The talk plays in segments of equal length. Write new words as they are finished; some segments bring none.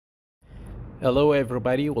Hello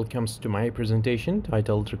everybody, welcome to my presentation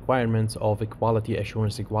titled Requirements of Quality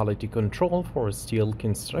Assurance Quality Control for Steel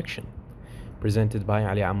Construction, presented by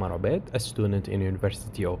Ammar Obaid, a student in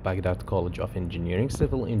University of Baghdad College of Engineering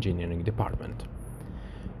Civil Engineering Department.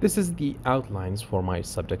 This is the outlines for my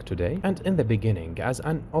subject today, and in the beginning, as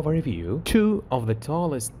an overview, two of the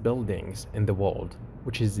tallest buildings in the world,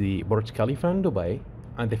 which is the Burj Khalifa in Dubai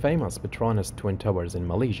and the famous Petronas Twin Towers in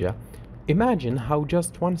Malaysia. Imagine how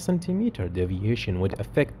just 1 centimeter deviation would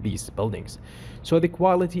affect these buildings. So the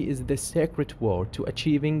quality is the secret word to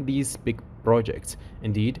achieving these big projects.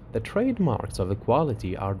 Indeed, the trademarks of the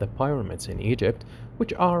quality are the pyramids in Egypt,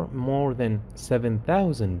 which are more than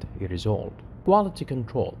 7,000 years old. Quality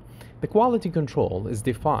control. The quality control is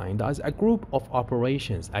defined as a group of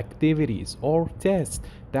operations, activities, or tests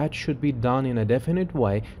that should be done in a definite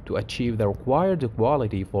way to achieve the required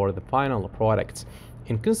quality for the final products.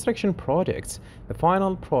 In construction projects, the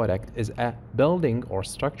final product is a building or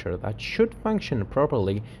structure that should function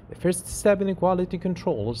properly. The first step in quality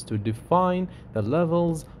control is to define the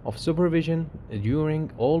levels of supervision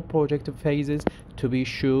during all project phases to be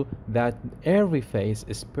sure that every phase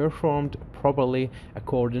is performed properly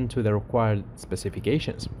according to the required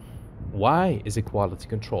specifications. Why is quality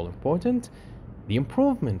control important? The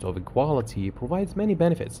improvement of quality provides many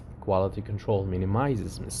benefits. Quality control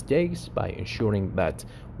minimizes mistakes by ensuring that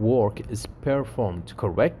work is performed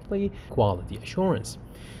correctly. Quality assurance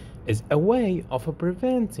is a way of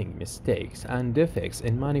preventing mistakes and defects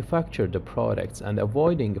in manufactured products and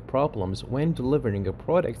avoiding problems when delivering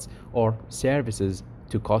products or services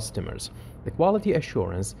to customers. The quality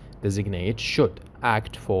assurance designate should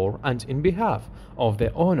act for and in behalf of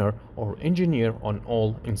the owner or engineer on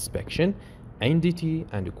all inspection, entity,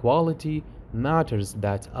 and quality matters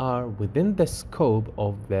that are within the scope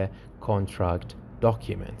of the contract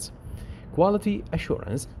documents. Quality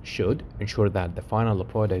assurance should ensure that the final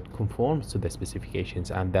product conforms to the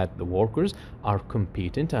specifications and that the workers are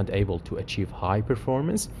competent and able to achieve high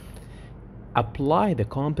performance. Apply the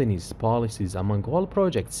company's policies among all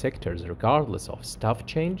project sectors regardless of staff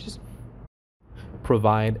changes.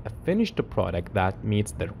 Provide a finished product that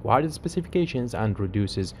meets the required specifications and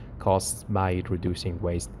reduces costs by reducing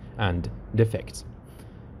waste and defects.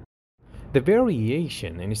 The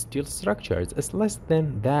variation in steel structures is less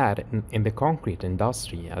than that in the concrete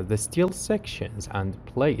industry, as the steel sections and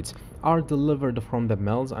plates are delivered from the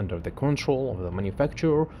mills under the control of the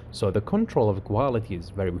manufacturer, so the control of quality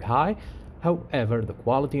is very high. However, the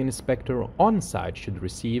quality inspector on site should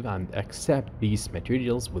receive and accept these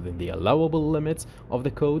materials within the allowable limits of the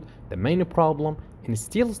code. The main problem in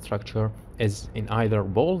steel structure is in either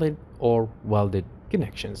bolted or welded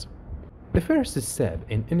connections. The first step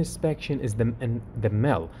in inspection is in the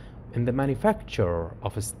mill. In the manufacture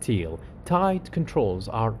of steel, tight controls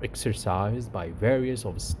are exercised by various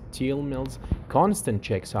of steel mills. Constant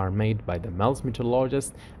checks are made by the mill's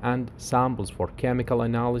metallurgist, and samples for chemical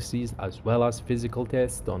analysis as well as physical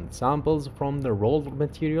tests on samples from the rolled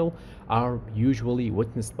material are usually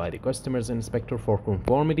witnessed by the customer's inspector for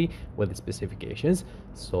conformity with the specifications.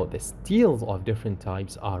 So the steels of different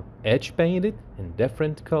types are edge painted in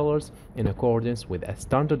different colors in accordance with a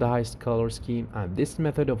standardized color scheme, and this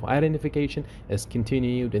method of identification is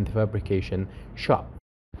continued in the fabrication shop.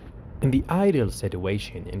 In the ideal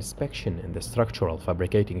situation, inspection in the structural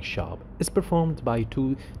fabricating shop is performed by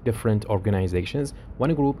two different organizations.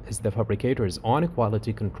 One group is the fabricator's own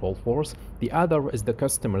quality control force, the other is the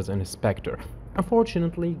customer's inspector.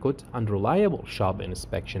 Unfortunately, good and reliable shop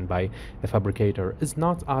inspection by the fabricator is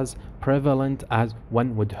not as prevalent as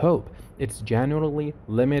one would hope. It's generally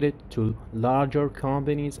limited to larger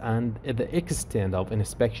companies, and the extent of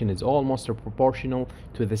inspection is almost proportional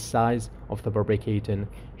to the size of the fabricating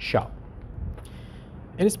shop.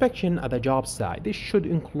 Inspection at the job site. This should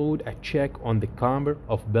include a check on the camber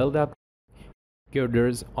of build-up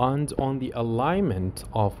girders and on the alignment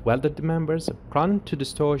of welded members prone to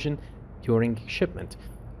distortion during shipment.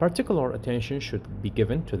 Particular attention should be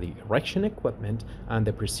given to the erection equipment and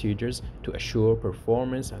the procedures to assure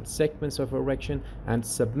performance and sequence of erection and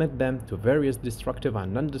submit them to various destructive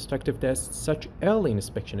and non-destructive tests. Such early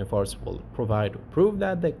inspection efforts will provide proof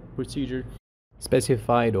that the procedure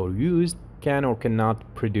specified or used can or cannot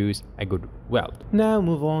produce a good weld. Now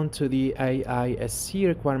move on to the AISC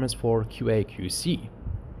requirements for QA/QC.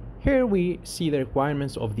 Here we see the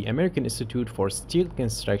requirements of the American Institute for Steel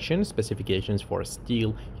Construction, specifications for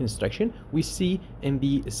steel construction. We see in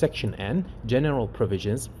the section N, general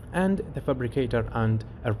provisions, and the fabricator and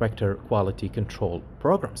erector quality control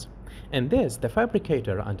programs. In this, the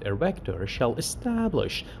fabricator and erector shall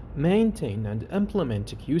establish, maintain, and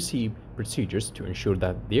implement QC procedures to ensure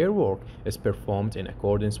that their work is performed in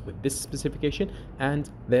accordance with this specification and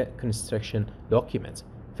the construction documents.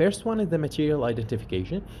 First one is the material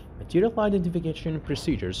identification. Material identification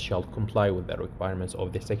procedures shall comply with the requirements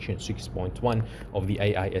of the section 6.1 of the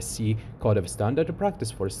AISC Code of Standard Practice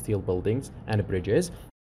for Steel Buildings and Bridges,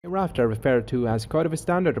 hereafter referred to as Code of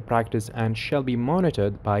Standard Practice, and shall be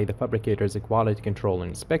monitored by the fabricator's Quality Control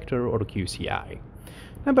Inspector or QCI.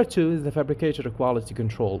 Number 2 is the fabricator quality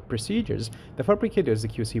control procedures. The fabricator's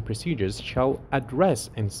QC procedures shall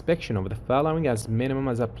address inspection of the following as minimum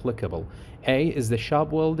as applicable. A is the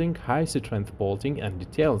shop welding, high-strength bolting, and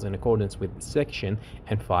details in accordance with section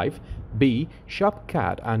M5. B, shop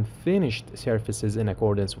cut and finished surfaces in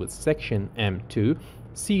accordance with section M2.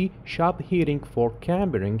 C, shop heating for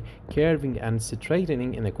cambering, curving, and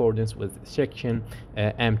straightening in accordance with section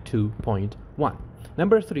M2.1.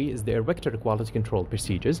 Number 3 is the erector quality control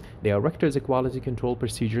procedures. The erector's quality control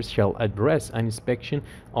procedures shall address an inspection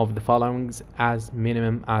of the following as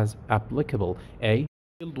minimum as applicable. A,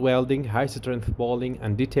 field welding, high-strength bolting,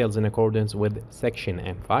 and details in accordance with section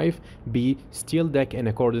M5. B, steel deck in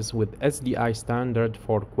accordance with SDI standard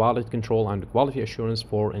for quality control and quality assurance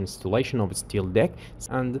for installation of steel deck,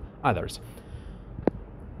 and others.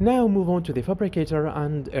 Now move on to the fabricator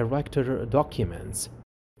and erector documents.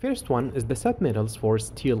 First one is the submittals for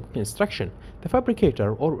steel construction. The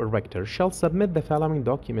fabricator or erector shall submit the following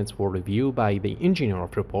documents for review by the engineer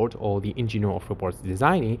of report or the engineer of report's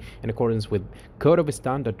designee in accordance with Code of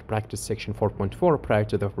Standard Practice section 4.4 prior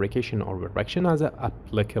to the fabrication or erection as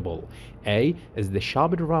applicable. A is the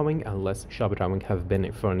shop drawing unless shop drawing have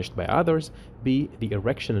been furnished by others. B, the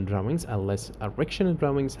erection drawings unless erection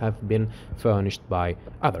drawings have been furnished by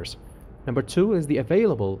others. Number 2 is the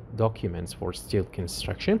available documents for steel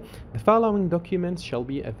construction. The following documents shall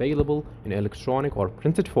be available in electronic or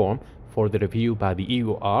printed form for the review by the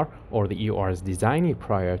EOR or the EOR's designee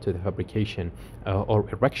prior to the fabrication or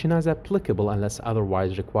erection as applicable unless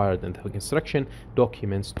otherwise required in the construction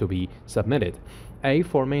documents to be submitted. A,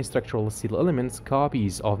 for main structural steel elements,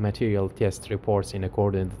 copies of material test reports in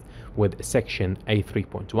accordance with section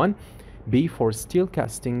A3.1. B, for steel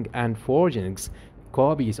casting and forgings,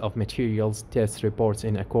 copies of materials test reports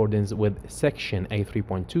in accordance with section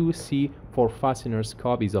A3.2. C, for fasteners,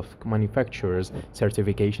 copies of manufacturers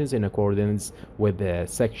certifications in accordance with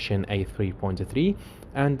section A3.3.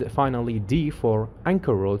 And finally, D, for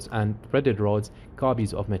anchor rods and threaded rods,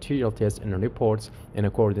 copies of material tests and reports in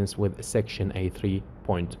accordance with section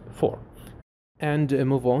A3.4. And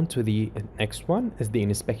move on to the next one is the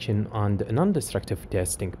inspection and non-destructive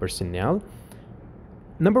testing personnel.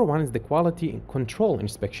 Number 1 is the quality control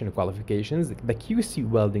inspection qualifications. The QC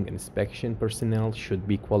welding inspection personnel should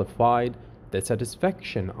be qualified the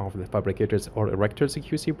satisfaction of the fabricator's or erector's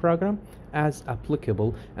QC program as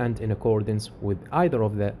applicable and in accordance with either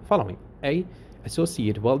of the following. A,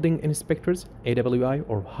 associate welding inspectors, AWI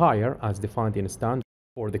or higher as defined in standard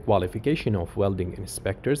for the qualification of welding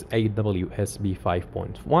inspectors, AWSB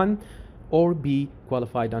 5.1, or B,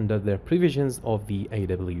 qualified under the provisions of the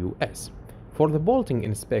AWS. For the bolting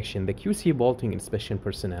inspection, the QC bolting inspection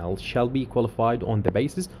personnel shall be qualified on the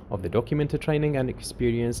basis of the documented training and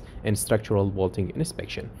experience in structural bolting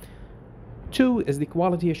inspection. 2 is the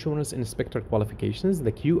quality assurance inspector qualifications.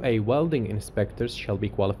 The QA welding inspectors shall be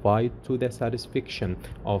qualified to the satisfaction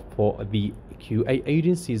of the QA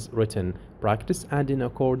agency's written practice and in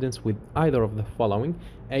accordance with either of the following.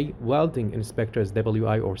 A, welding inspector as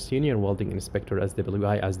WI or senior welding inspector as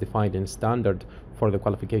WI as defined in standard for the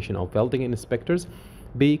qualification of welding inspectors.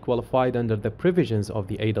 B, qualified under the provisions of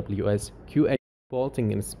the AWS QA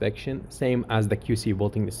bolting inspection, same as the QC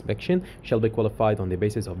bolting inspection, shall be qualified on the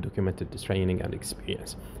basis of documented training and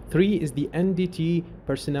experience. 3 is the NDT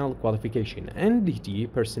personnel qualification.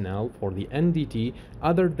 NDT personnel for the NDT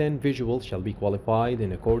other than visual shall be qualified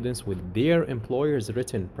in accordance with their employer's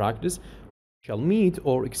written practice, shall meet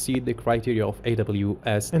or exceed the criteria of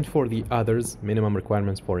AWS, and for the others, minimum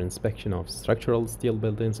requirements for inspection of structural steel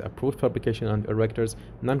buildings, approved fabrication and erectors,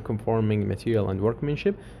 non-conforming material and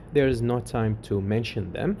workmanship. There is no time to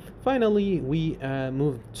mention them. Finally, we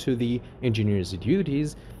move to the engineer's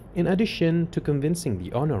duties. In addition to convincing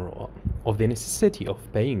the owner of the necessity of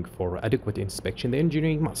paying for adequate inspection, the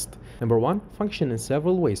engineer must: number 1, function in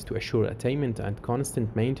several ways to assure attainment and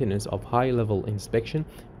constant maintenance of high-level inspection.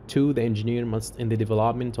 2, the engineer must, in the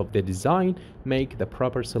development of the design, make the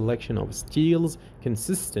proper selection of steels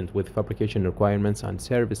consistent with fabrication requirements and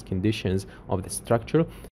service conditions of the structure.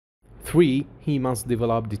 3. He must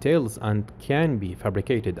develop details and can be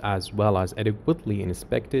fabricated as well as adequately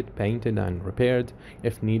inspected, painted, and repaired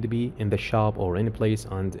if need be in the shop or any place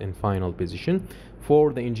and in final position.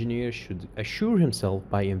 4. The engineer should assure himself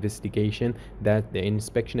by investigation that the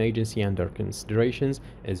inspection agency under considerations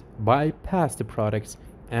is by past products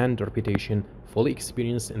and reputation fully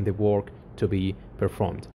experienced in the work to be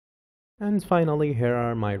performed. And finally, here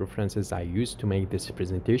are my references I used to make this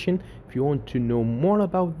presentation. If you want to know more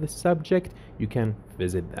about the subject, you can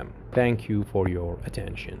visit them. Thank you for your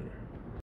attention.